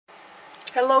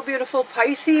Hello beautiful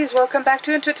Pisces, welcome back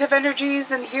to Intuitive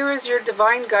Energies, and here is your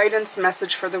divine guidance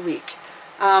message for the week.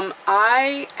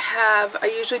 I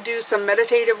usually do some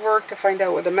meditative work to find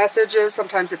out what the message is.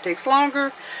 Sometimes it takes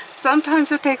longer,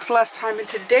 sometimes it takes less time, and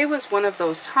today was one of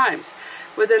those times.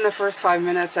 Within the first 5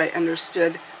 minutes I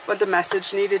understood what the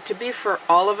message needed to be for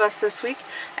all of us this week,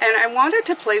 and I wanted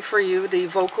to play for you the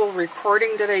vocal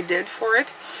recording that I did for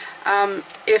it.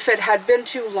 If it had been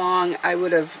too long, I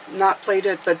would have not played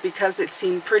it, but because it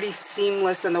seemed pretty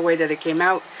seamless in the way that it came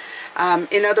out.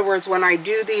 In other words, when I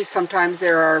do these, sometimes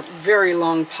there are very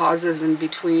long pauses in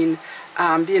between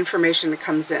the information that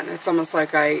comes in. It's almost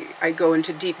like I go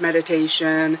into deep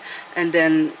meditation, and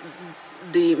then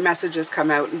the messages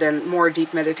come out, and then more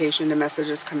deep meditation, the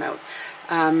messages come out.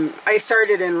 I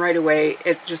started in right away,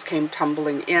 it just came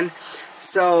tumbling in.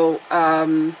 So,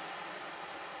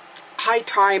 high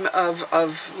time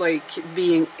of like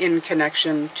being in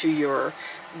connection to your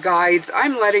guides.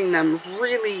 I'm letting them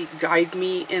really guide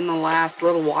me in the last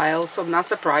little while, so I'm not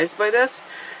surprised by this.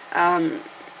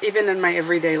 Even in my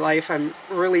everyday life, I'm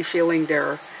really feeling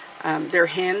their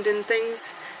hand in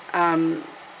things.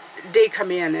 They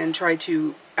come in and try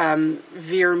to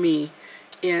veer me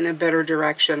in a better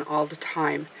direction all the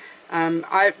time.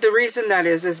 The reason that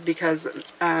is because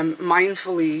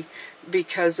mindfully,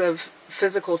 because of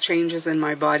physical changes in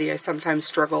my body, I sometimes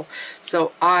struggle.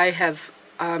 So I have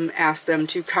asked them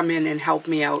to come in and help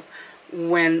me out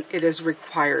when it is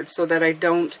required, so that I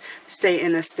don't stay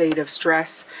in a state of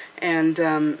stress. And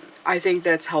I think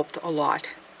that's helped a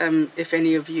lot. If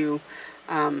any of you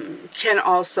can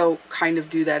also kind of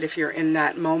do that, if you're in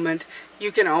that moment,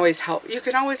 you can always help. You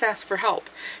can always ask for help.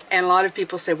 And a lot of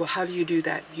people say, well, how do you do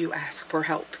that? You ask for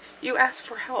help. You ask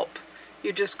for help.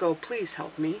 You just go, please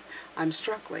help me. I'm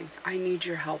struggling. I need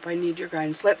your help. I need your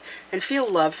guidance. And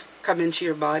feel love come into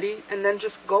your body, and then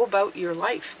just go about your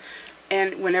life.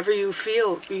 And whenever you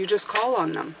feel, you just call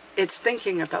on them. It's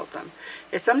thinking about them.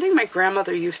 It's something my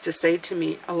grandmother used to say to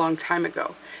me a long time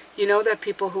ago. You know that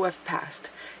people who have passed,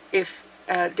 if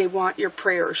they want your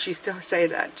prayers, she used to say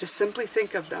that. Just simply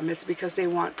think of them. It's because they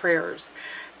want prayers.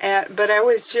 But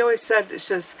she always said, it's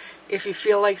just, if you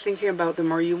feel like thinking about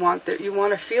them, or you want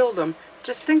to feel them,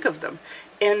 just think of them.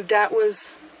 And that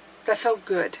felt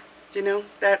good. You know,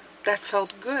 that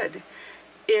felt good.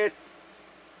 It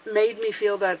made me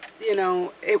feel that, you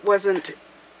know, it wasn't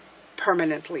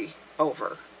permanently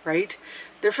over, right?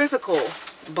 Their physical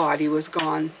body was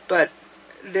gone, but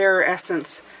their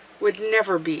essence would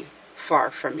never be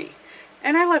far from me.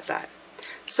 And I love that.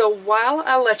 So while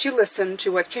I'll let you listen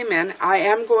to what came in, I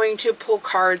am going to pull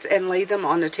cards and lay them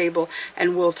on the table,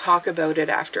 and we'll talk about it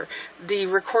after. The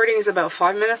recording is about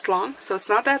 5 minutes long, so it's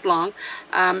not that long,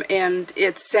 and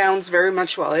it sounds very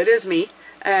much, well, it is me,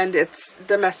 and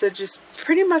the message is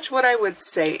pretty much what I would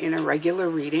say in a regular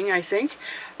reading, I think.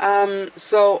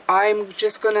 So I'm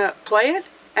just going to play it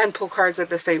and pull cards at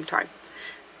the same time.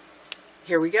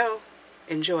 Here we go.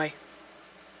 Enjoy.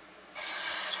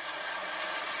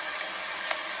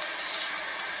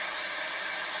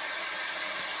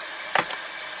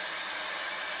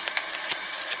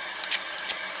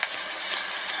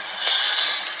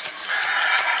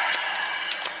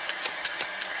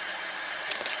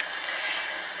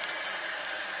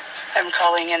 I'm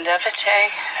calling in Devate,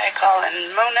 I call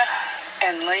in Mona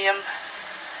and Liam.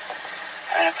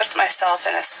 I'm going to put myself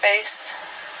in a space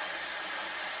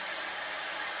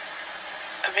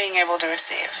of being able to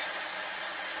receive.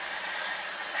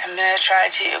 I'm going to try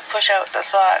to push out the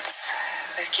thoughts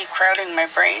that keep crowding my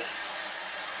brain.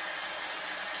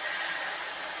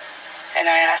 And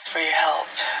I ask for your help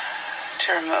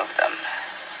to remove them.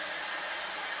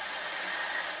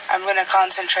 I'm going to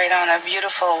concentrate on a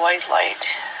beautiful white light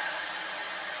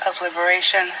of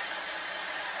liberation,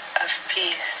 of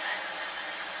peace,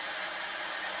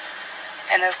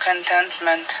 and of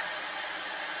contentment.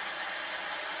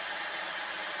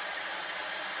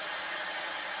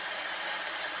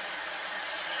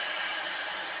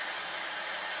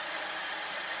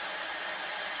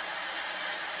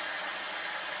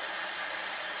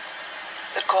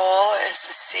 The goal is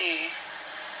to see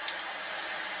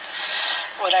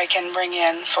what I can bring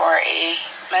in for a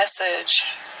message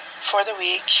for the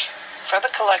week, for the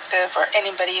collective, or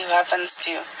anybody who happens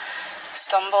to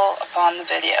stumble upon the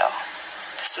video.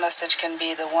 This message can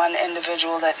be the one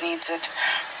individual that needs it,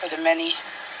 or the many.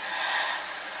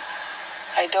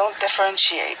 I don't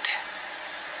differentiate.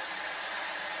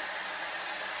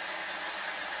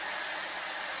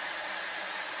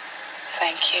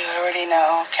 Thank you, I already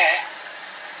know, okay.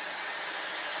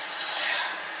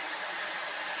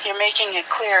 You're making it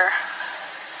clear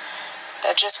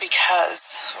that just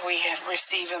because we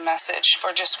receive a message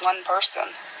for just one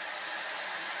person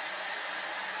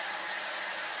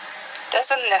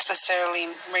doesn't necessarily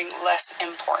bring less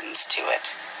importance to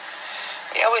it.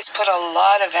 We always put a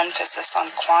lot of emphasis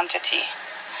on quantity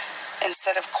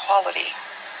instead of quality.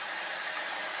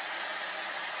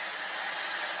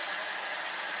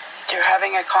 You're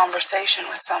having a conversation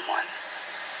with someone.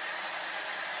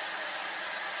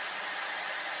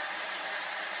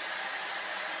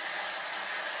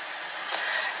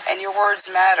 And your words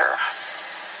matter.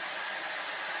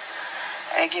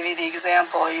 And I give you the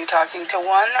example, are you talking to 1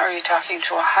 or are you talking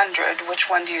to 100? Which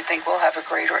one do you think will have a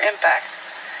greater impact?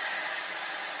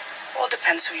 Well, it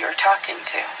depends who you're talking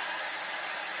to.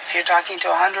 If you're talking to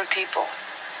 100 people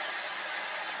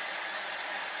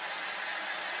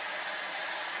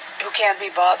who can't be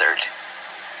bothered,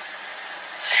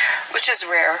 which is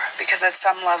rare because at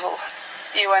some level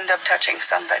you end up touching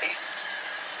somebody.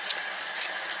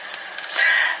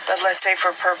 But let's say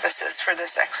for purposes for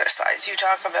this exercise, you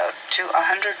talk about to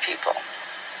 100 people.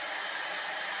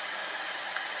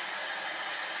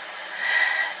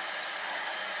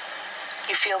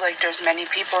 You feel like there's many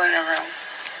people in a room.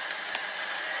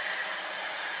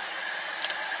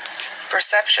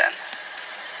 Perception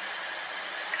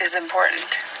is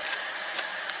important.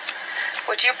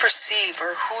 What you perceive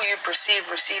or who you perceive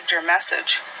received your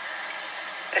message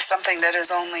is something that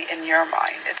is only in your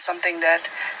mind. It's something that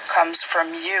comes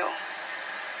from you.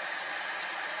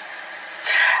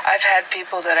 I've had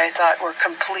people that I thought were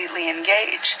completely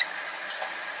engaged.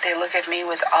 They look at me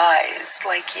with eyes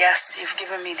like, yes, you've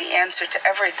given me the answer to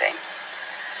everything.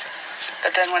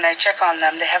 But then when I check on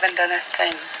them, they haven't done a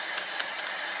thing.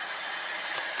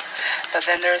 But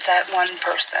then there's that one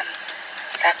person,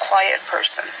 that quiet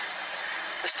person,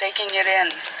 who's taking it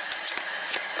in.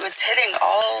 It's hitting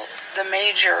all the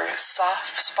major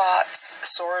soft spots,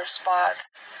 sore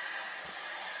spots,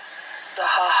 the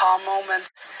ha-ha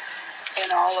moments in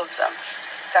all of them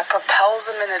that propels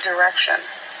them in a direction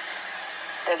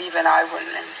that even I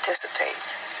wouldn't anticipate.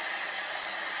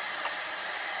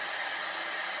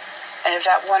 And if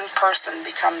that one person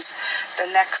becomes the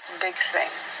next big thing,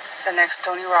 the next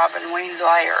Tony Robbins, Wayne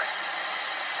Dyer,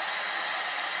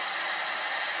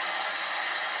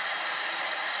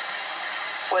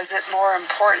 was it more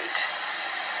important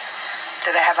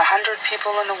that I have 100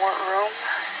 people in the room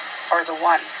or the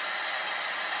one?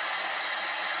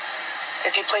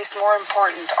 If you place more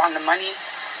important on the money,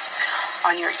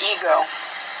 on your ego,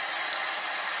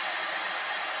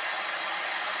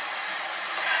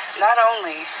 not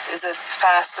only is it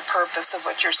past the purpose of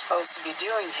what you're supposed to be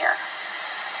doing here,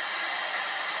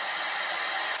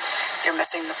 you're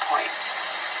missing the point.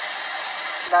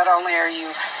 Not only are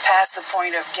you past the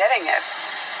point of getting it,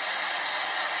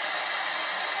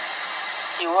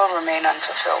 you will remain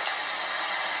unfulfilled.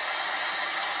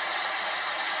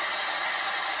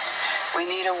 We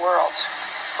need a world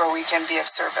where we can be of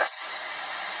service.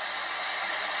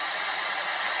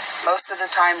 Most of the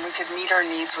time we could meet our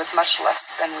needs with much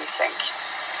less than we think.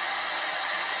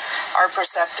 Our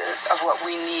perception of what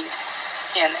we need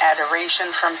in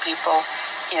adoration from people,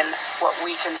 in what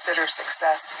we consider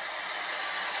success,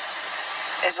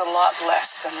 is a lot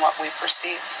less than what we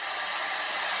perceive.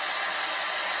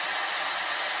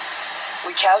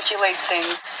 We calculate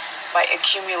things by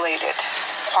accumulated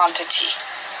quantity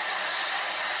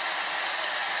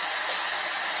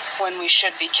when we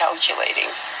should be calculating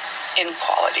in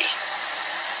quality.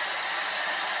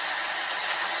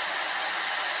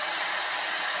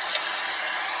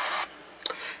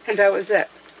 And that was it.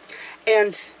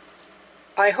 And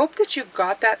I hope that you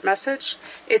got that message.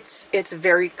 It's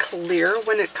very clear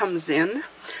when it comes in.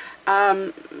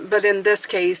 But in this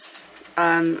case,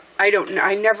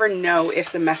 I never know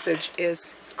if the message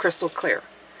is crystal clear.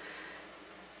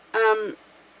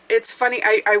 It's funny,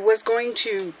 I was going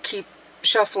to keep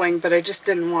shuffling, but I just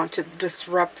didn't want to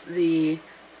disrupt the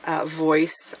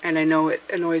voice, and I know it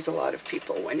annoys a lot of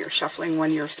people when you're shuffling,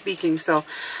 when you're speaking, so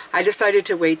I decided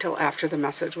to wait till after the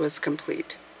message was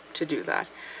complete to do that.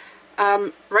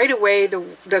 Right away,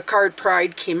 the card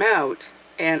Pride came out,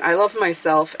 and I love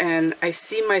myself, and I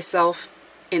see myself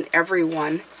in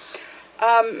everyone.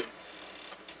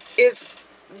 Is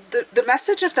the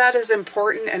message of that is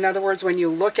important. In other words, when you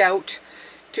look out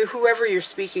to whoever you're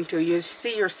speaking to, you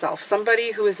see yourself,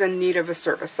 somebody who is in need of a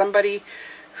service, somebody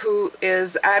who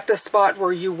is at the spot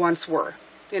where you once were.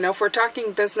 You know, if we're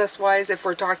talking business-wise, if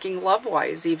we're talking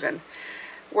love-wise even,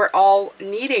 we're all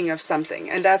needing of something,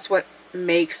 and that's what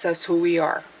makes us who we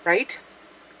are, right?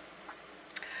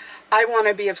 I want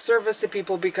to be of service to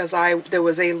people because there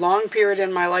was a long period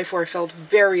in my life where I felt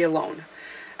very alone.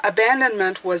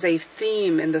 Abandonment was a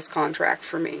theme in this contract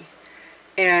for me.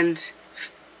 And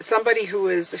somebody who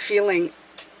is feeling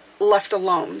left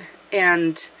alone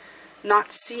and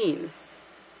not seen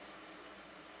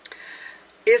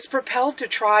is propelled to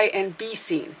try and be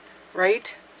seen,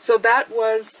 right? So that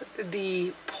was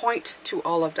the point to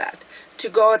all of that, to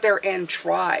go out there and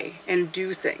try and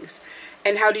do things.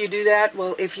 And how do you do that?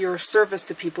 Well, if you're of service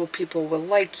to people, people will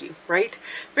like you, right?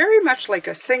 Very much like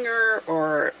a singer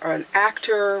or an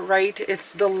actor, right?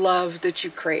 It's the love that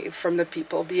you crave from the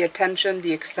people, the attention,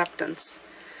 the acceptance.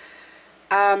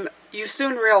 You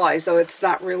soon realize, though, it's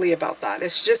not really about that.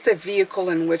 It's just a vehicle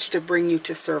in which to bring you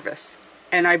to service.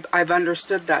 And I've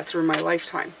understood that through my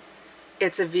lifetime.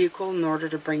 It's a vehicle in order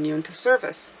to bring you into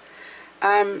service.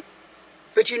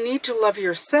 But you need to love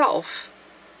yourself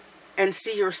and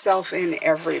see yourself in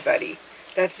everybody.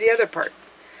 That's the other part.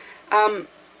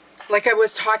 Like I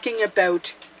was talking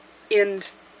about in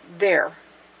there.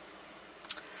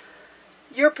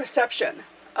 Your perception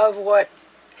of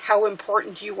how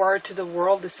important you are to the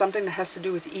world is something that has to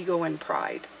do with ego and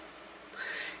pride.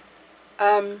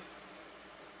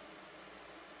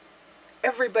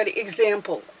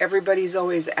 Everybody's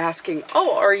always asking,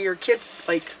 oh, are your kids,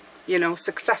 like,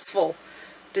 successful?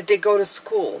 Did they go to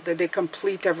school? Did they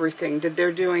complete everything? What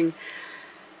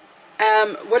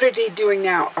are they doing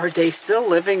now? Are they still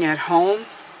living at home?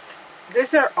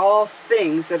 These are all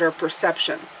things that are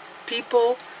perception.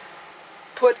 People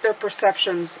put their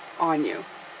perceptions on you.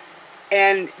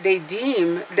 And they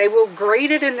will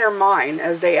grade it in their mind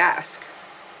as they ask.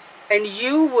 And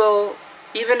you will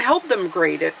even help them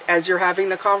grade it as you're having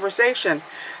the conversation.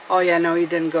 Oh yeah, no, he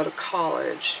didn't go to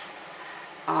college.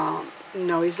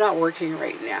 No, he's not working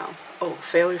right now. Oh,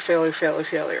 failure, failure, failure,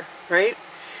 failure, right?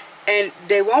 And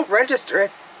they won't register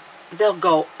it. They'll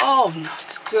go, oh, no,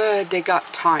 it's good. They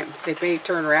got time. They may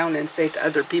turn around and say to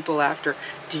other people after,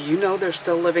 do you know they're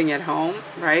still living at home,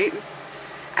 right?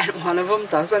 And one of them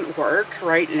doesn't work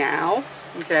right now,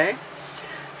 okay?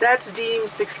 That's deemed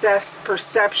success,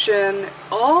 perception,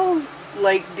 all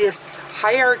like this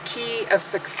hierarchy of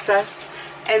success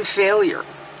and failure.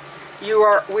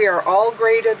 We are all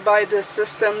graded by this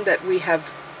system that we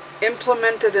have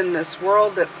implemented in this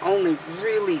world that only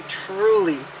really,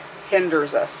 truly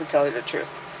hinders us, to tell you the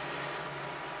truth.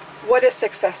 What is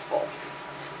successful?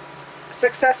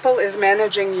 Successful is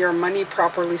managing your money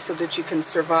properly so that you can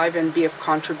survive and be of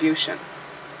contribution.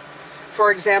 For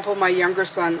example, my younger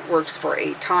son works for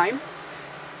a time,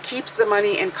 keeps the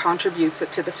money and contributes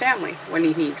it to the family. When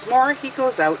he needs more, he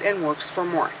goes out and works for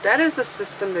more. That is a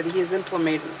system that he has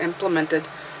implemented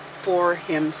for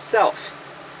himself.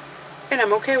 And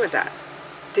I'm okay with that.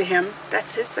 To him,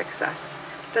 that's his success.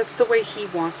 That's the way he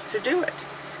wants to do it.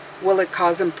 Will it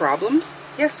cause him problems?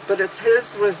 Yes, but it's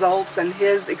his results and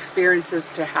his experiences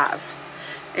to have.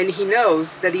 And he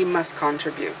knows that he must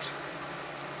contribute.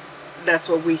 That's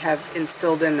what we have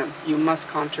instilled in him. You must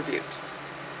contribute.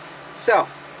 So,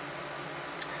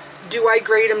 do I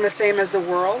grade him the same as the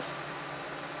world?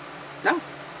 No.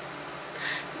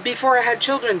 Before I had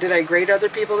children, did I grade other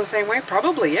people the same way?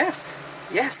 Probably, yes.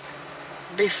 Yes.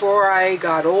 Before I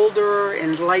got older,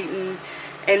 enlightened,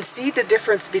 and see the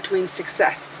difference between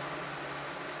success.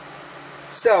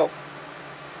 So,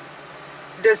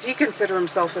 does he consider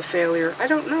himself a failure? I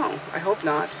don't know. I hope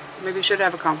not. Maybe I should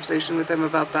have a conversation with him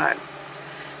about that.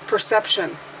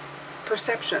 Perception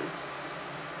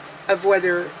of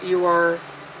whether you are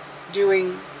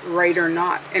doing right or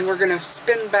not. And we're going to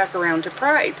spin back around to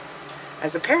pride.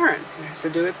 As a parent, it has to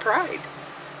do with pride.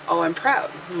 Oh, I'm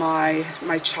proud. My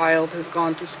child has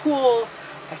gone to school,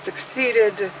 has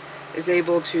succeeded, is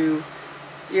able to,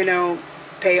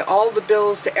 pay all the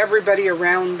bills to everybody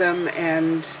around them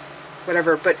and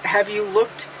whatever. But have you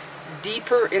looked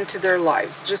deeper into their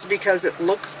lives? Just because it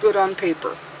looks good on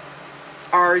paper,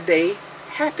 are they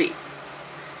happy?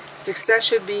 Success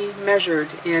should be measured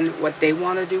in what they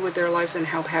want to do with their lives and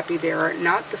how happy they are,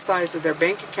 not the size of their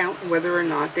bank account and whether or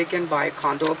not they can buy a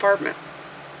condo apartment.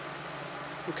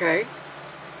 Okay?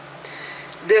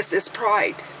 This is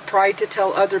pride. Pride to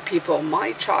tell other people,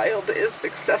 my child is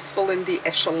successful in the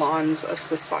echelons of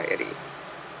society.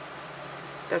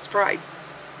 That's pride.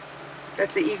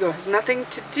 That's the ego. It has nothing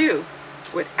to do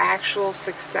with actual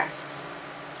success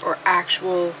or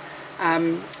actual,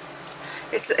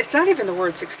 it's not even the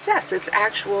word success, it's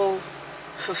actual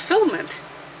fulfillment.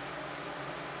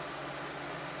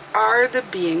 Are the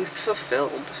beings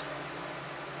fulfilled?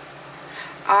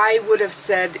 I would have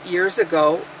said years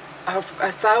ago,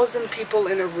 1,000 people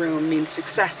in a room means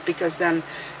success, because then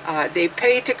they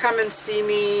pay to come and see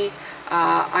me.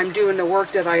 I'm doing the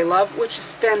work that I love, which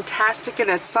is fantastic, and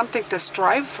it's something to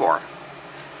strive for.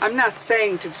 I'm not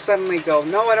saying to suddenly go,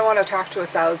 no, I don't want to talk to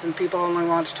 1,000 people, I only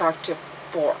want to talk to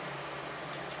 4.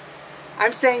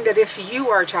 I'm saying that if you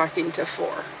are talking to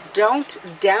 4, don't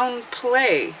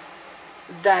downplay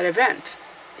that event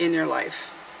in your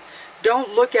life.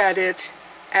 Don't look at it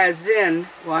as in,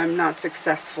 well, I'm not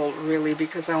successful really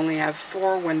because I only have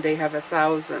 4 when they have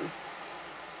 1,000.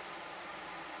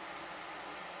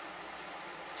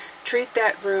 Treat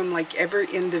that room like every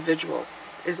individual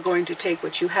is going to take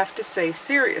what you have to say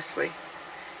seriously,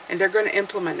 and they're going to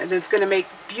implement it. It's going to make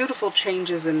beautiful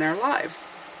changes in their lives.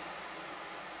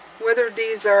 Whether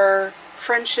these are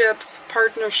friendships,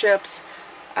 partnerships,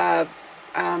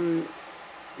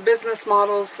 business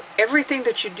models, everything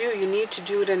that you do, you need to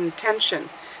do it in intention,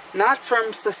 not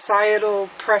from societal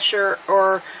pressure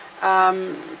or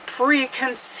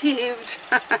preconceived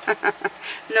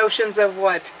notions of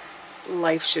what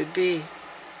life should be.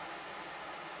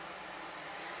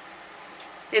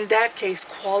 In that case,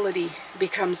 quality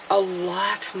becomes a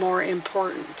lot more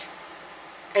important.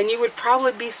 And you would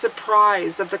probably be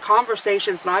surprised of the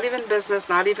conversations, not even business,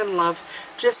 not even love,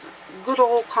 just good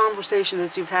old conversations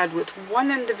that you've had with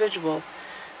one individual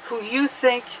who you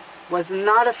think was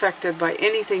not affected by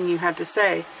anything you had to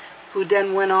say, who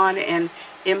then went on and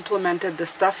implemented the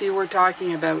stuff you were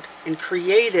talking about and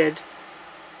created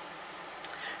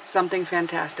something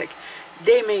fantastic.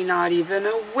 They may not even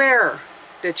aware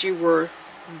that you were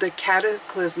the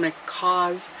cataclysmic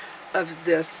cause of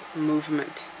this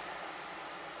movement.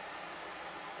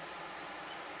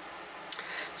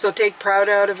 So take pride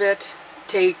out of it.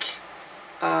 Take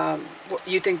what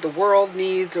you think the world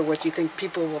needs or what you think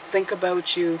people will think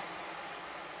about you.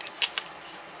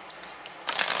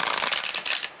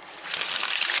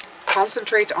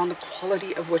 Concentrate on the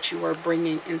quality of what you are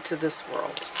bringing into this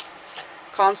world.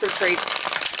 Concentrate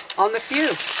on the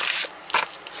few.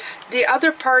 The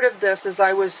other part of this, as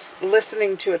I was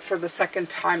listening to it for the second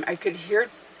time, I could hear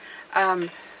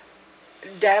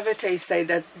Davite say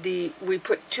that we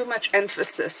put too much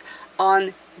emphasis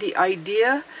on the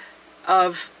idea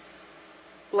of,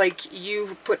 like,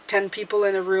 you put 10 people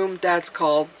in a room, that's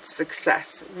called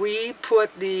success. We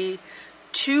put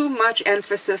too much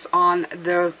emphasis on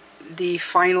the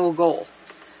final goal,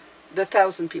 the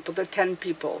 1,000 people, the 10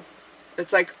 people.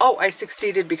 It's like, oh, I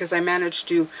succeeded because I managed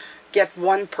to get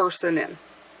one person in.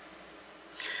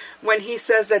 When he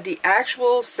says that the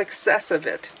actual success of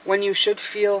it, when you should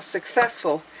feel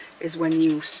successful, is when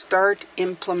you start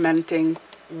implementing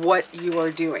what you are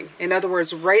doing. In other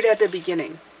words, right at the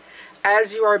beginning,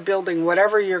 as you are building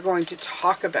whatever you're going to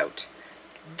talk about,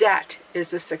 that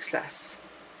is a success.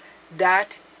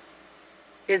 That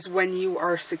is when you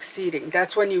are succeeding.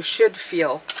 That's when you should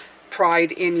feel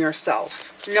pride in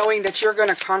yourself, knowing that you're going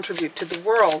to contribute to the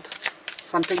world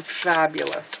something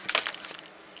fabulous.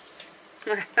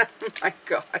 My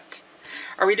God.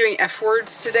 Are we doing F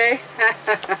words today?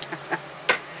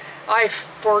 I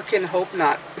forkin' hope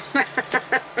not.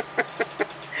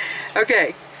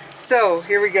 Okay, so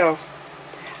here we go.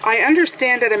 I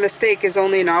understand that a mistake is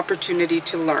only an opportunity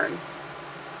to learn.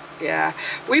 Yeah,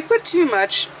 we put too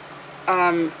much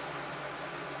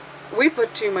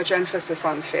emphasis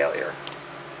on failure.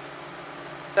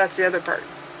 That's the other part.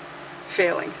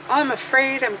 Failing. I'm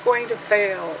afraid I'm going to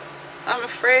fail. I'm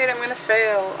afraid I'm going to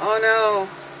fail. Oh no.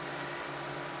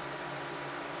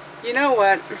 You know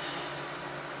what?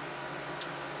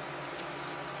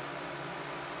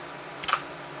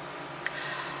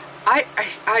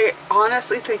 I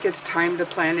honestly think it's time the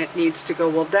planet needs to go,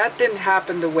 well, that didn't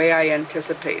happen the way I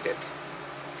anticipated.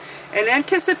 And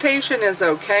anticipation is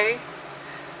okay,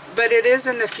 but it is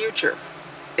in the future.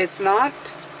 It's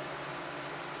not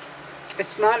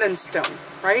in stone,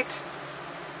 right?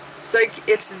 It's like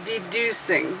it's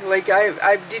deducing. Like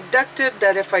I've deducted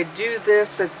that if I do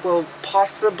this, it will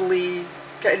possibly.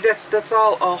 That's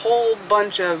all a whole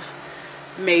bunch of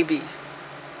maybe.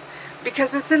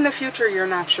 Because it's in the future, you're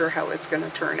not sure how it's going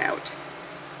to turn out.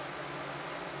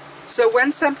 So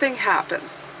when something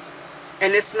happens,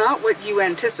 and it's not what you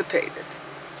anticipated,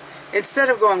 instead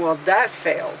of going, well, that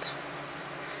failed,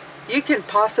 you can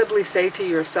possibly say to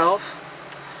yourself,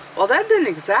 well, that didn't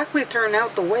exactly turn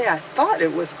out the way I thought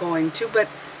it was going to, but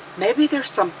maybe there's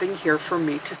something here for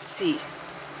me to see.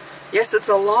 Yes, it's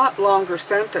a lot longer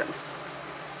sentence,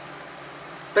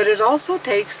 but it also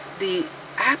takes the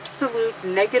absolute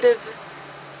negative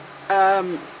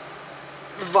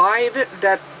vibe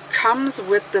that comes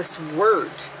with this word.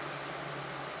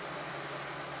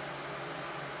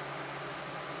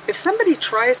 If somebody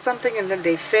tries something and then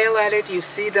they fail at it, you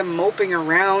see them moping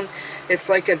around, it's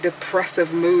like a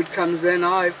depressive mood comes in.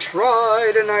 I've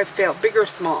tried and I've failed, big or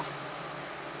small.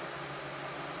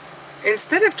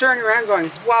 instead of turning around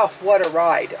going, wow, what a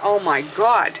ride. Oh my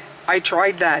God, I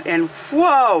tried that and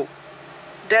whoa,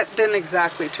 that didn't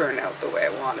exactly turn out the way I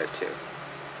wanted to.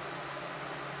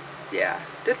 Yeah,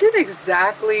 that did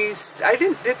exactly, I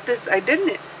didn't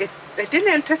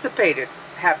anticipate it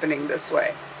happening this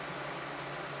way.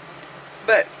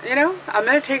 But, you know, I'm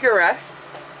going to take a rest.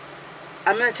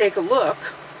 I'm going to take a look.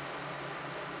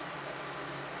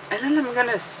 And then I'm going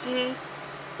to see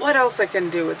what else I can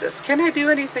do with this. Can I do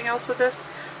anything else with this?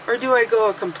 Or do I go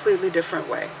a completely different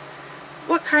way?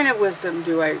 What kind of wisdom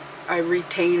do I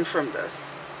retain from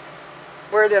this?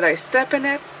 Where did I step in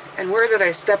it? And where did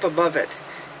I step above it?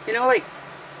 You know, like,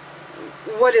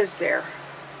 what is there?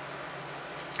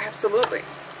 Absolutely.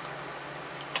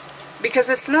 Because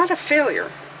it's not a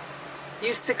failure.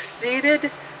 You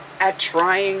succeeded at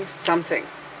trying something.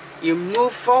 You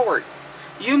move forward.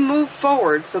 You move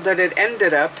forward so that it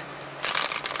ended up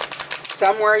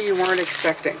somewhere you weren't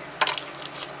expecting.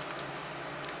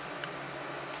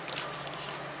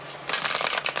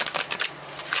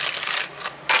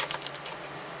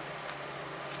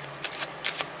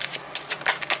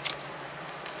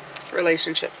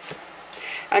 Relationships.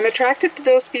 I'm attracted to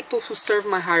those people who serve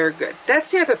my higher good.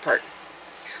 That's the other part.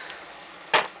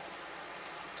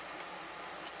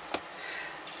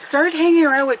 Start hanging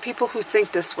around with people who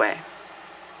think this way.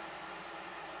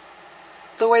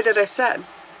 The way that I said.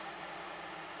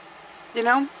 You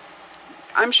know,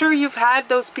 I'm sure you've had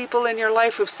those people in your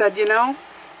life who've said, you know,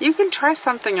 you can try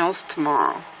something else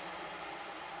tomorrow.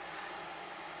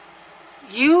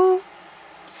 You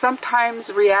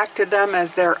sometimes react to them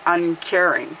as they're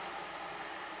uncaring.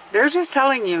 They're just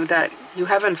telling you that you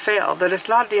haven't failed, that it's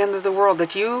not the end of the world,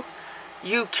 that you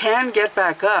can get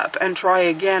back up and try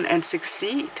again and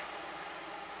succeed.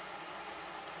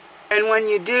 And when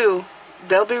you do,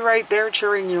 they'll be right there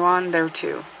cheering you on there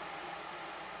too.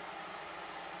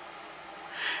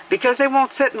 Because they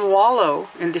won't sit and wallow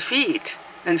in defeat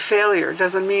and failure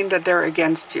doesn't mean that they're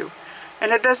against you.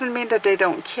 And it doesn't mean that they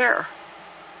don't care.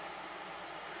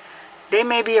 They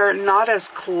maybe are not as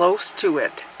close to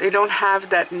it. They don't have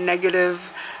that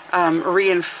negative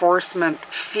reinforcement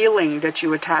feeling that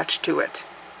you attach to it.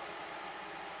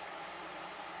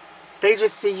 They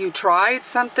just see you tried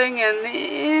something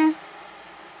and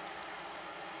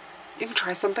you can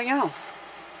try something else.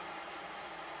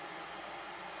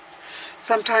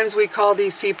 Sometimes we call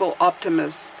these people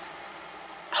optimists.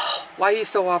 Oh, why are you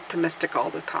so optimistic all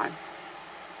the time?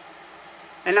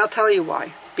 And I'll tell you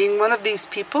why. Being one of these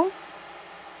people,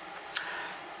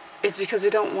 it's because we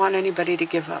don't want anybody to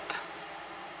give up.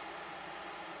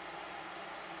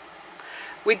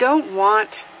 We don't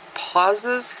want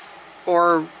pauses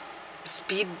or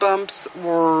speed bumps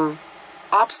or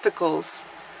obstacles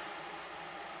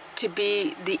to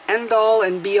be the end-all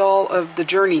and be-all of the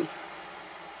journey.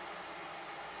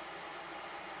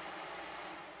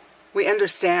 We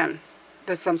understand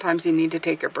that sometimes you need to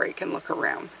take a break and look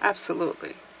around.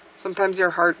 Absolutely. Sometimes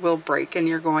your heart will break and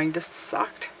you're going, this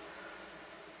sucked.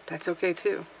 That's okay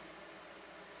too.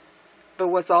 But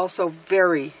what's also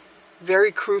very,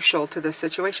 very crucial to this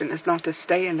situation is not to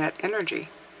stay in that energy.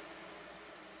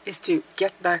 Is to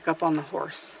get back up on the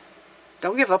horse.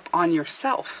 Don't give up on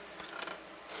yourself.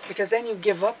 Because then you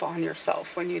give up on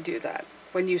yourself when you do that.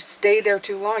 When you stay there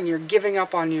too long, you're giving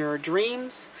up on your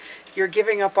dreams. You're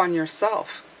giving up on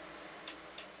yourself.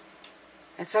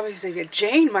 And somebody say,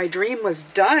 Jane, my dream was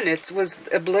done. It was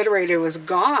obliterated. It was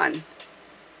gone.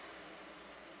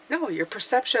 No, your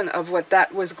perception of what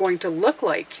that was going to look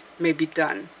like may be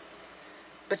done.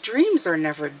 But dreams are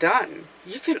never done.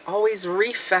 You can always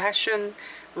refashion,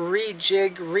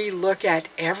 rejig, relook at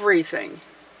everything.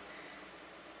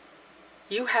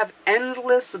 You have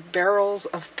endless barrels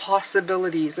of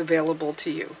possibilities available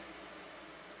to you.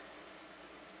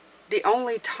 The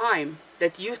only time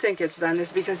that you think it's done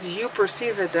is because you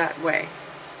perceive it that way.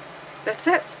 That's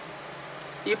it.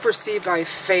 You perceive I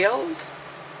failed.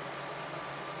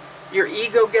 Your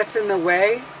ego gets in the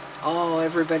way. Oh,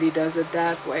 everybody does it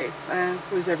that way.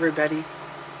 Who's everybody?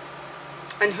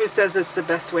 And who says it's the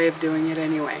best way of doing it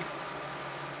anyway?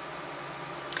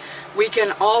 We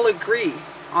can all agree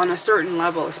on a certain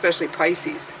level, especially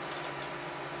Pisces.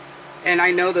 And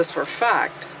I know this for a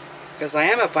fact, because I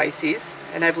am a Pisces,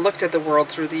 and I've looked at the world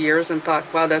through the years and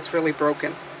thought, wow, that's really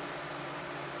broken.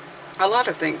 A lot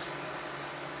of things.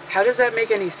 How does that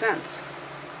make any sense?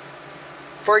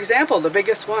 For example, the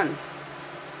biggest one.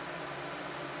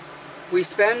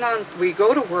 We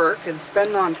go to work and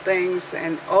spend on things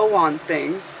and owe on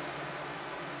things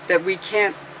that we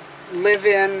can't live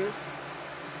in.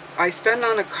 I spend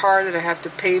on a car that I have to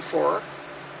pay for.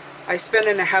 I spend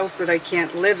in a house that I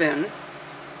can't live in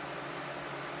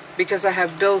because I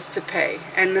have bills to pay.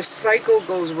 And the cycle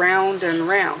goes round and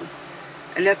round.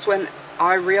 And that's when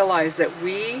I realized that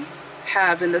we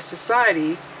have in the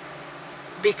society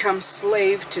become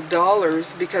slave to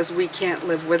dollars because we can't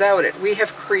live without it. We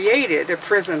have created a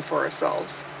prison for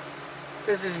ourselves.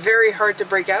 This is very hard to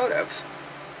break out of.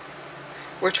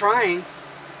 We're trying.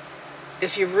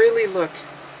 If you really look,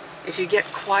 if you get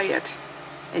quiet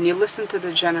and you listen to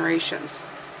the generations,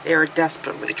 they are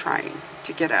desperately trying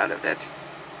to get out of it.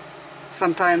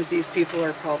 Sometimes these people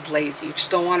are called lazy. You just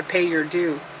don't want to pay your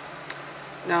due.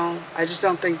 No, I just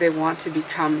don't think they want to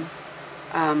become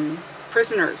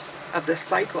prisoners of this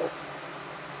cycle.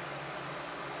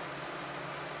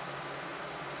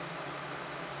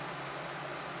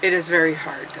 It is very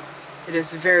hard, though. It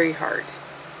is very hard.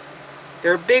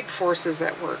 There are big forces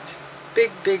at work.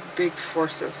 Big, big, big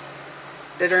forces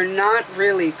that are not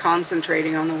really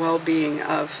concentrating on the well-being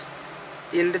of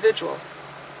the individual,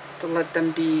 to let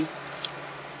them be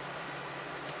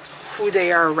who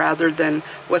they are rather than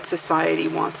what society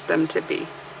wants them to be.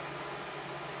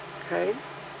 Okay?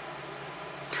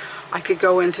 I could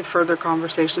go into further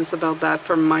conversations about that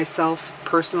for myself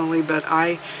personally, but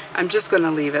I'm just going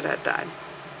to leave it at that.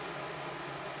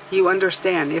 You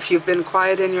understand. If you've been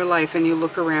quiet in your life and you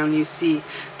look around, you see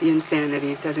the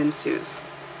insanity that ensues.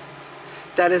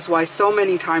 That is why so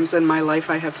many times in my life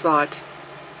I have thought,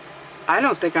 I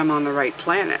don't think I'm on the right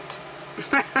planet.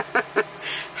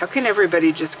 How can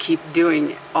everybody just keep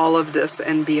doing all of this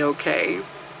and be okay?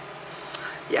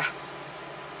 Yeah.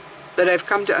 But I've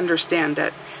come to understand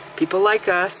that people like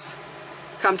us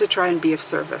come to try and be of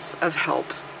service, of help,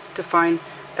 to find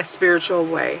a spiritual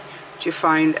way, to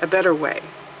find a better way,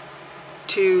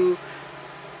 to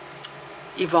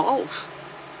evolve.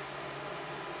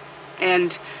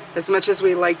 And as much as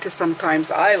I like to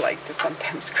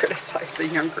sometimes criticize the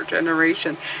younger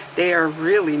generation, they are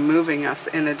really moving us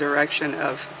in a direction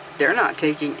of they're not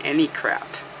taking any crap.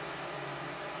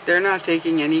 They're not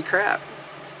taking any crap.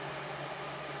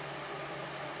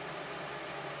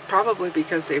 Probably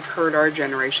because they've heard our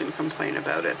generation complain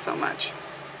about it so much.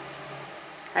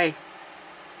 Hey.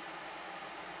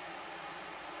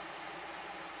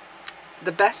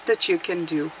 The best that you can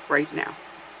do right now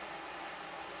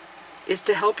is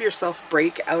to help yourself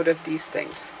break out of these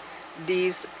things,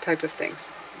 these type of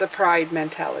things. The pride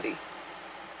mentality,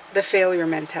 the failure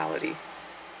mentality.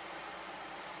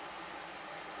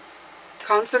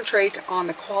 Concentrate on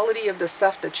the quality of the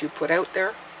stuff that you put out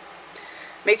there.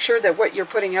 Make sure that what you're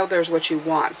putting out there is what you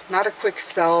want. Not a quick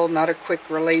sell, not a quick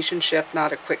relationship,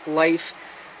 not a quick life.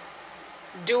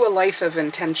 Do a life of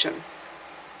intention.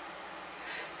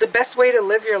 The best way to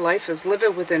live your life is live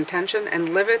it with intention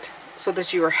and live it so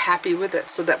that you are happy with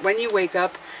it. So that when you wake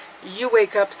up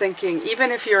thinking,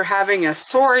 even if you're having a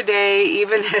sore day,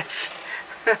 even if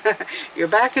your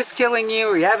back is killing you,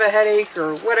 or you have a headache,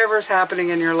 or whatever's happening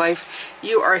in your life,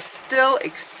 you are still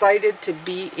excited to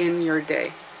be in your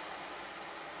day.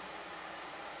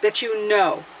 That you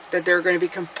know that there are going to be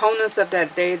components of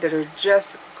that day that are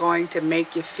just going to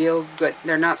make you feel good.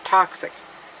 They're not toxic.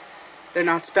 They're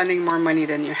not spending more money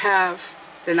than you have.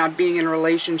 They're not being in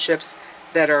relationships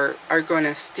that are going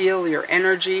to steal your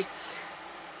energy.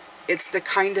 It's the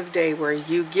kind of day where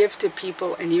you give to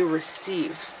people and you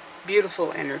receive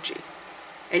beautiful energy.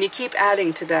 And you keep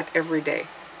adding to that every day.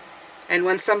 And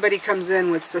when somebody comes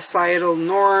in with societal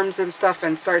norms and stuff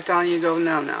and start telling you, go,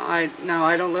 no,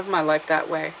 I don't live my life that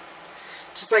way.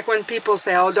 Just like when people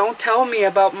say, oh, don't tell me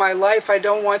about my life. I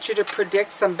don't want you to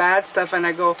predict some bad stuff. And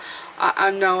I go,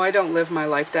 no, I don't live my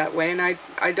life that way. And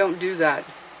I don't do that.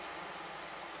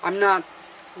 I'm not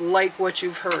like what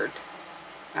you've heard.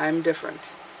 I'm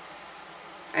different.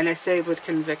 And I say it with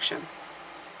conviction.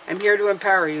 I'm here to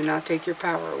empower you, not take your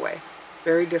power away.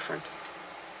 Very different.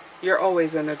 You're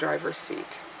always in the driver's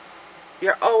seat.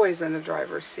 You're always in the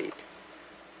driver's seat.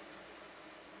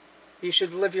 You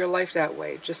should live your life that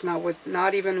way, just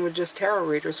not even with just tarot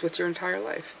readers, with your entire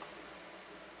life.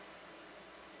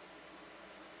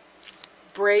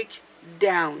 Break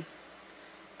down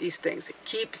these things.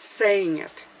 Keep saying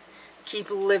it. Keep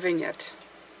living it.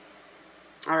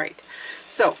 All right.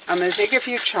 So, I'm going to take a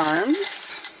few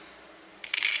charms.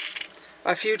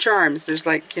 A few charms. There's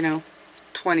like,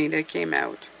 20 that came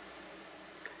out.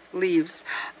 Leaves.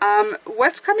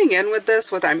 What's coming in with this,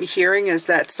 what I'm hearing is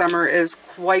that summer is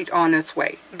quite on its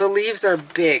way. The leaves are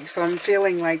big, so I'm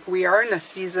feeling like we are in a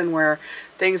season where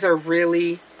things are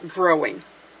really growing.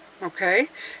 Okay?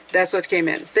 That's what came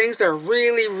in. Things are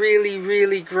really, really,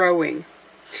 really growing.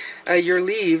 Your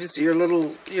leaves, your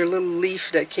little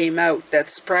leaf that came out, that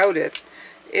sprouted,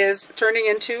 is turning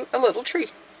into a little tree.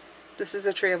 This is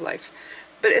a tree of life.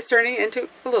 But it's turning into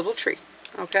a little tree.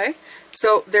 Okay?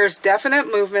 So there's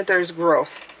definite movement, there's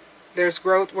growth. There's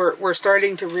growth. We're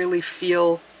starting to really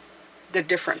feel the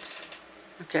difference.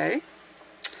 Okay?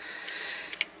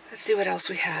 Let's see what else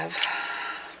we have.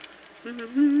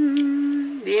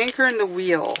 The anchor and the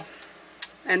wheel.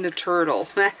 And the turtle.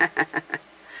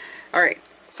 Alright,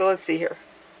 so let's see here.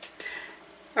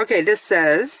 Okay, this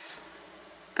says...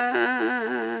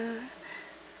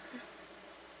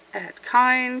 at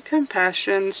kind,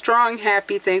 compassion, strong,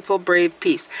 happy, thankful, brave,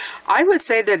 peace. I would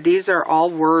say that these are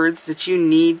all words that you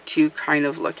need to kind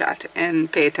of look at and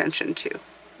pay attention to.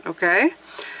 Okay?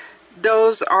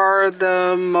 Those are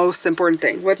the most important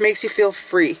thing. What makes you feel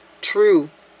free, true,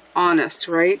 honest,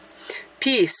 right?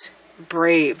 Peace,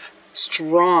 brave,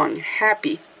 strong,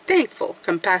 happy, thankful,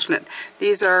 compassionate.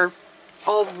 These are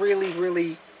all really,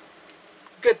 really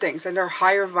good things, and they're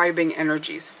higher vibing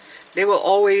energies. They will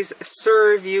always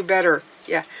serve you better.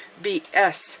 Yeah,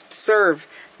 BS, serve.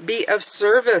 Be of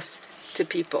service to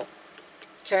people.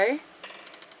 Okay?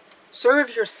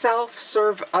 Serve yourself,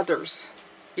 serve others.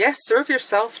 Yes, serve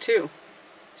yourself too.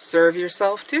 Serve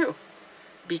yourself too.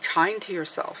 Be kind to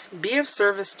yourself. Be of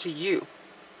service to you.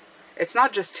 It's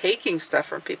not just taking stuff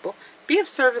from people. Be of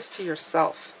service to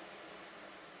yourself.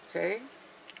 Okay?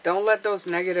 Don't let those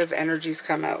negative energies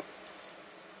come out.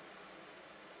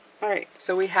 Alright,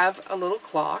 so we have a little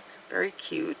clock. Very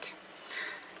cute.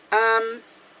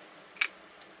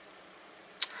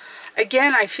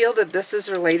 Again, I feel that this is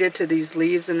related to these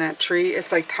leaves in that tree.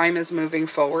 It's like time is moving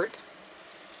forward.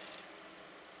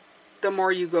 The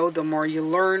more you go, the more you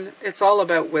learn. It's all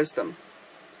about wisdom.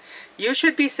 You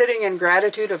should be sitting in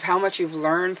gratitude of how much you've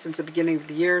learned since the beginning of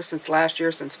the year, since last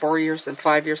year, since 4 years, since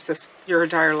 5 years, since your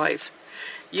entire life.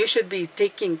 You should be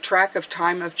taking track of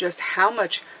time of just how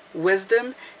much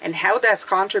wisdom and how that's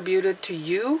contributed to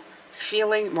you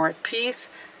feeling more at peace,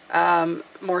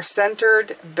 more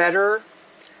centered, better.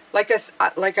 Like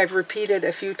I've repeated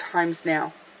a few times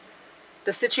now,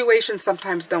 the situations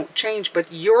sometimes don't change,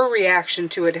 but your reaction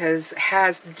to it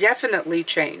has definitely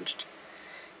changed.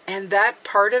 And that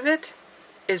part of it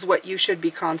is what you should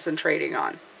be concentrating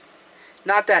on.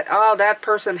 Not that, oh, that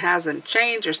person hasn't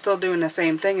changed, you're still doing the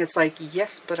same thing. It's like,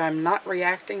 yes, but I'm not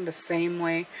reacting the same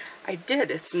way I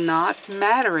did. It's not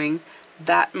mattering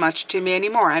that much to me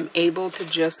anymore. I'm able to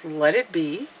just let it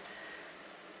be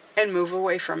and move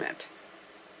away from it.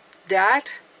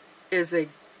 That is a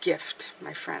gift,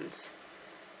 my friends.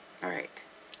 All right.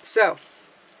 So,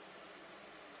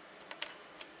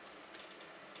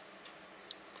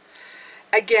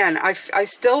 again, I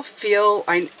still feel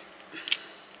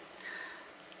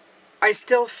I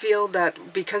still feel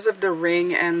that because of the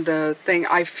ring and the thing,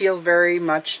 I feel very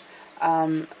much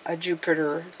a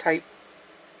Jupiter type.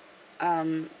 I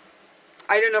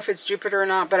don't know if it's Jupiter or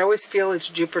not, but I always feel it's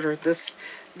Jupiter. This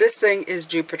thing is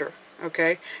Jupiter,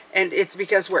 okay? And it's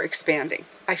because we're expanding.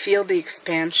 I feel the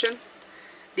expansion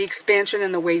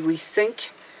in the way we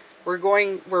think.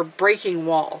 We're breaking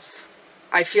walls.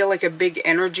 I feel like a big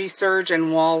energy surge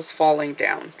and walls falling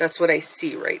down. That's what I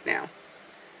see right now.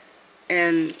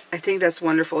 And I think that's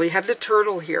wonderful. You have the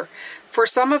turtle here. For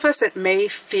some of us, it may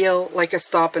feel like a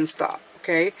stop and stop,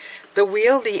 okay? The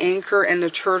wheel, the anchor, and the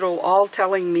turtle all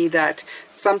telling me that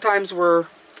sometimes we're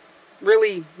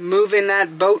really moving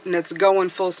that boat and it's going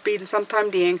full speed, and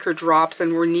sometimes the anchor drops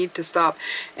and we need to stop.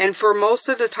 And for most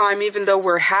of the time, even though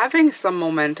we're having some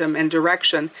momentum and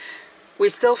direction, we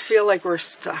still feel like we're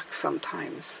stuck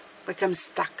sometimes. Like I'm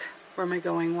stuck. Where am I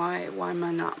going? Why am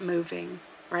I not moving?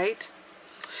 Right?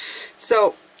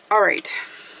 So, alright.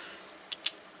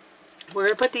 We're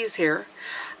going to put these here.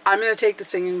 I'm going to take the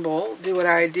singing bowl, do what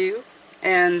I do,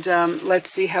 and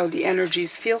let's see how the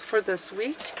energies feel for this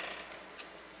week.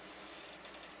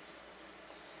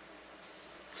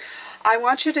 I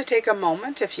want you to take a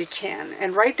moment, if you can,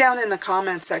 and write down in the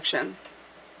comment section,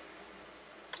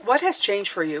 what has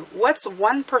changed for you? What's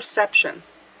one perception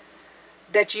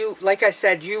that you, like I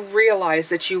said, you realize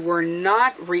that you were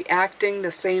not reacting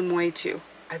the same way to?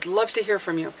 I'd love to hear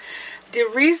from you. The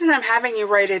reason I'm having you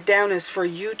write it down is for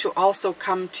you to also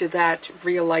come to that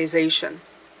realization.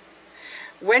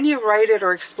 When you write it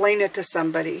or explain it to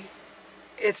somebody,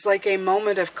 it's like a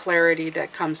moment of clarity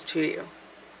that comes to you.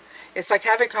 It's like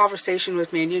having a conversation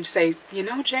with me and you say, you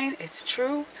know, Jane, it's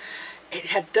true. It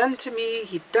had done to me,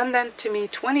 he'd done that to me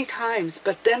 20 times,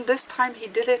 but then this time he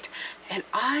did it and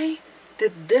I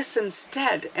did this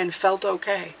instead and felt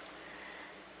okay.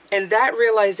 And that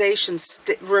realization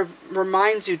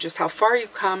reminds you just how far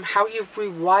you've come, how you've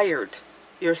rewired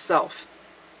yourself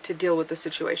to deal with the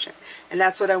situation. And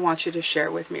that's what I want you to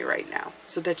share with me right now,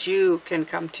 so that you can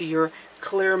come to your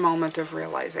clear moment of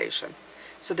realization,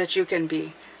 so that you can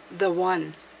be the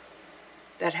one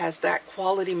that has that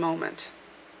quality moment.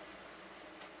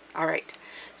 All right,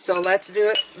 so let's do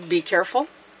it. Be careful.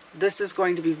 This is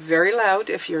going to be very loud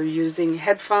if you're using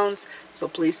headphones, so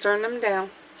please turn them down.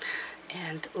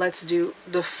 And let's do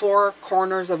the 4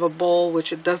 corners of a bowl,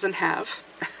 which it doesn't have.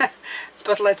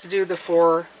 But let's do the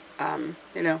 4,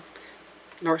 you know,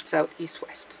 north, south, east,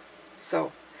 west.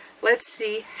 So let's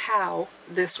see how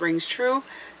this rings true.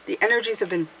 The energies have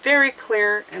been very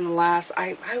clear in the last,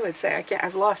 I would say,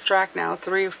 I've lost track now,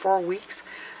 3 or 4 weeks.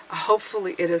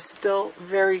 Hopefully it is still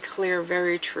very clear,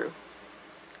 very true.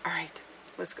 All right,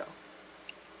 let's go.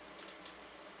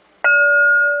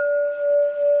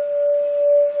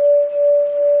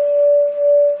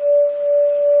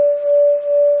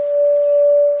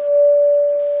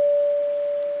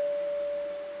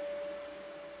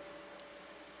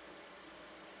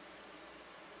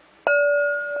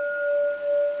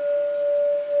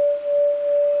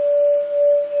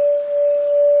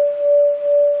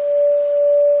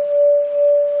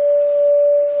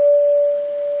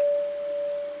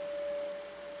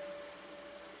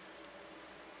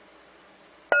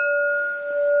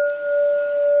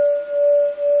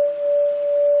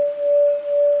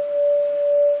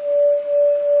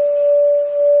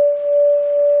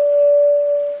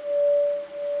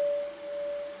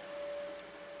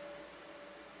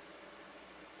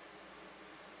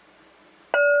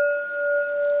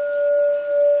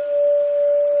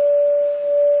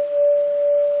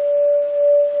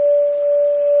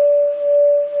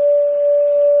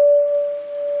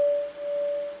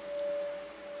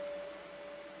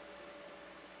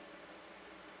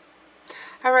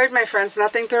 All right, my friends,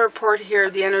 nothing to report here.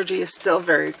 The energy is still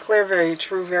very clear, very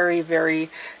true, very, very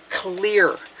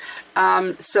clear.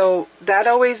 So that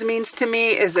always means to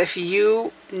me is if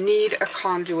you need a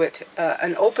conduit,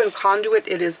 an open conduit,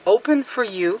 it is open for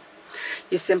you.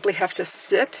 You simply have to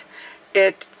sit.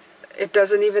 It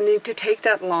doesn't even need to take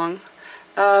that long.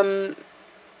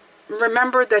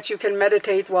 Remember that you can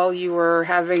meditate while you are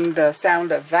having the sound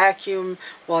of vacuum,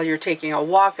 while you're taking a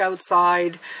walk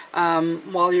outside,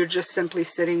 while you're just simply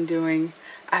sitting doing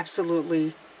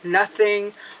absolutely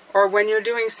nothing, or when you're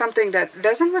doing something that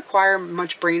doesn't require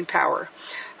much brain power.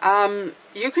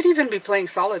 You could even be playing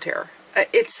solitaire.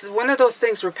 It's one of those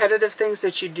things, repetitive things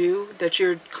that you do, that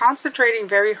you're concentrating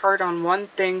very hard on one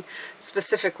thing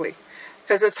specifically,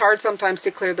 because it's hard sometimes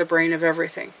to clear the brain of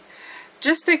everything.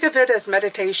 Just think of it as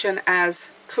meditation, as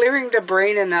clearing the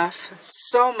brain enough,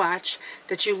 so much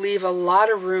that you leave a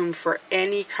lot of room for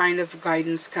any kind of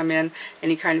guidance come in,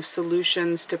 any kind of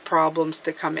solutions to problems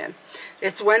to come in.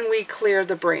 It's when we clear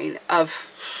the brain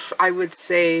of, I would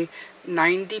say,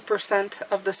 90%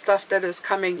 of the stuff that is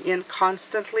coming in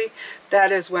constantly,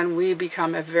 that is when we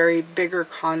become a very bigger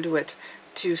conduit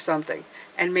to something,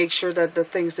 and make sure that the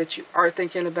things that you are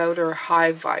thinking about are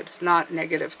high vibes, not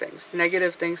negative things.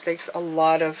 Negative things takes a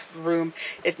lot of room.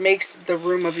 It makes the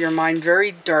room of your mind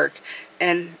very dark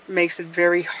and makes it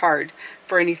very hard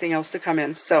for anything else to come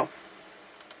in. So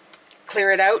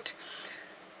clear it out.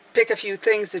 Pick a few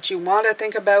things that you want to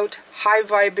think about, high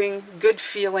vibing, good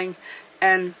feeling,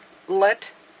 and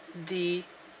let the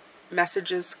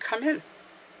messages come in.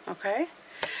 Okay?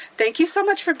 Thank you so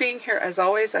much for being here. As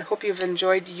always, I hope you've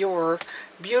enjoyed your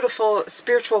beautiful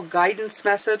spiritual guidance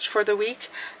message for the week.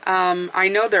 I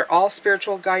know they're all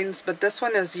spiritual guidance, but this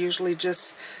one is usually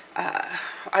just,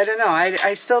 I don't know.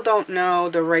 I still don't know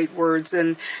the right words.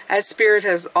 And as Spirit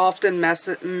has often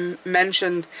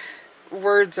mentioned,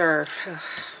 words are,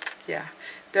 yeah,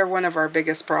 they're one of our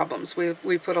biggest problems.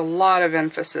 We put a lot of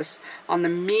emphasis on the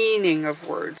meaning of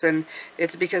words, and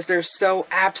it's because they're so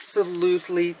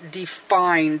absolutely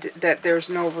defined that there's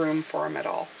no room for them at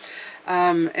all.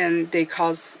 And they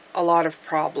cause a lot of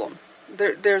problem.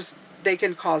 They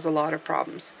can cause a lot of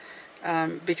problems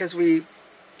because we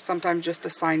sometimes just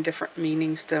assign different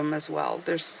meanings to them as well.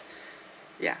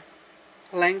 Yeah,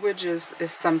 language is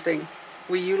something.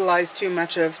 We utilize too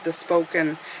much of the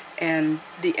spoken, and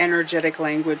the energetic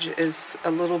language is a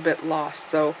little bit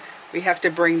lost. So we have to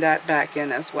bring that back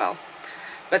in as well.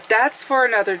 But that's for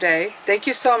another day. Thank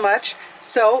you so much.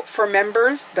 So for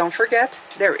members, don't forget,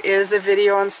 there is a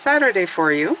video on Saturday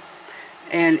for you.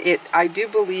 And I do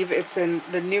believe it's in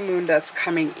the new moon that's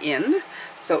coming in.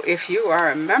 So if you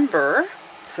are a member,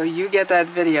 so you get that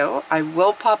video, I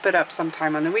will pop it up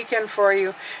sometime on the weekend for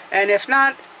you. And if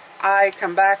not, I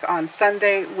come back on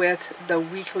Sunday with the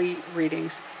weekly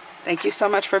readings. Thank you so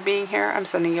much for being here. I'm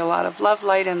sending you a lot of love,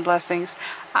 light, and blessings.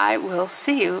 I will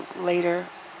see you later.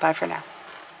 Bye for now.